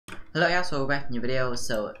Hello guys, so we're back in new video.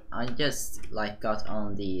 So I just got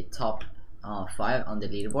on the top 5 on the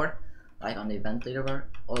leaderboard, on the event leaderboard.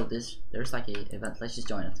 Oh, there's a event. Let's just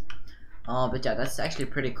join it. But yeah, that's actually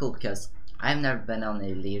pretty cool because I've never been on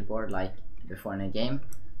a leaderboard before in a game.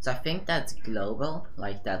 So I think that's global,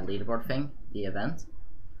 that leaderboard thing, the event.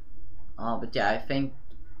 But yeah, I think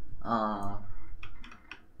yeah,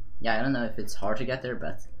 I don't know if it's hard to get there,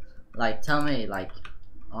 but tell me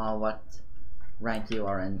what rank you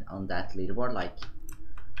are on that leaderboard,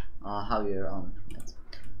 how you're on it.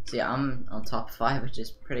 So yeah, I'm on top 5, which is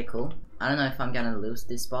pretty cool. I don't know if I'm gonna lose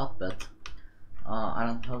this spot, but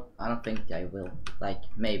I don't think I will.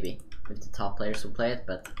 Maybe if the top players will play it,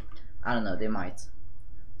 but I don't know, they might.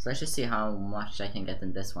 So let's just see how much I can get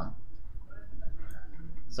in this one.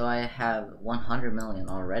 So I have 100 million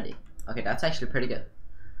already. Okay, that's actually pretty good.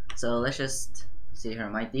 So let's just see here.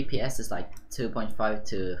 My DPS is 2.5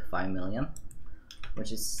 to 5 million,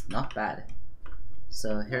 which is not bad.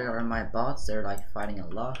 So here are my bots. They're fighting a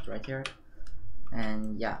lot right here,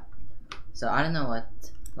 and yeah. So I don't know what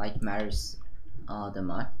matters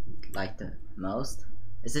the most.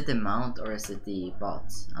 Is it the mount or is it the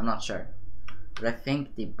bots? I'm not sure, but I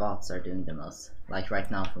think the bots are doing the most right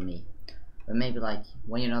now for me. But maybe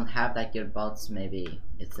when you don't have that good bots, maybe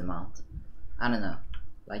it's the mount. I don't know.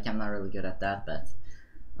 I'm not really good at that, but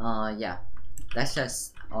yeah, that's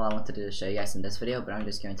just all I wanted to show you guys in this video. But I'm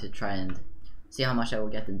just going to try and see how much I will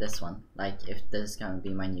get in this one, if this is gonna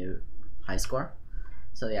be my new high score.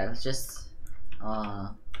 So yeah, let's just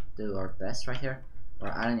do our best right here,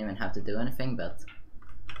 or I don't even have to do anything, but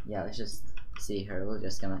yeah, let's just see here. We're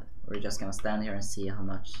just gonna stand here and see how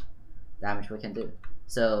much damage we can do.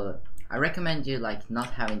 So I recommend you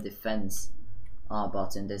not having defense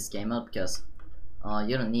bots in this game mode, because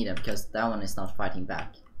you don't need them, because that one is not fighting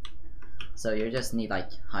back. So you just need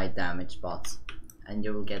high damage bots, and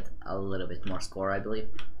you will get a little bit more score, I believe,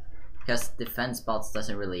 because defense bots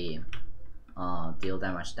doesn't really deal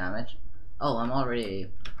that much damage. Oh, I'm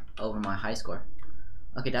already over my high score.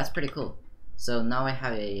 Okay, that's pretty cool. So now I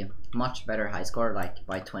have a much better high score,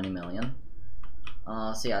 by 20 million.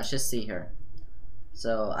 So yeah, let's just see here.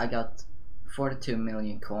 So I got 42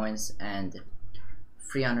 million coins and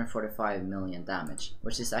 345 million damage,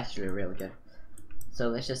 which is actually really good. So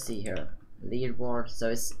let's just see here. Leaderboard. So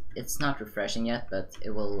it's not refreshing yet, but it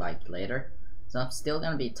will later. So I'm still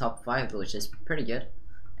gonna be top 5, which is pretty good.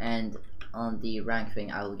 And on the rank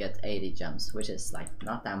thing, I will get 80 gems, which is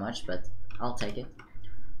not that much, but I'll take it.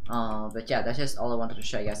 But yeah, that's just all I wanted to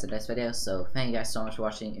show you guys in this video. So thank you guys so much for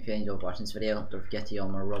watching. If you enjoyed watching this video, don't forget to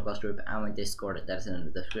join my Roblox group and my Discord, that is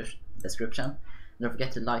in the description. Don't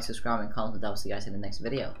forget to like, subscribe, and comment, and I will see you guys in the next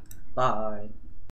video. Bye.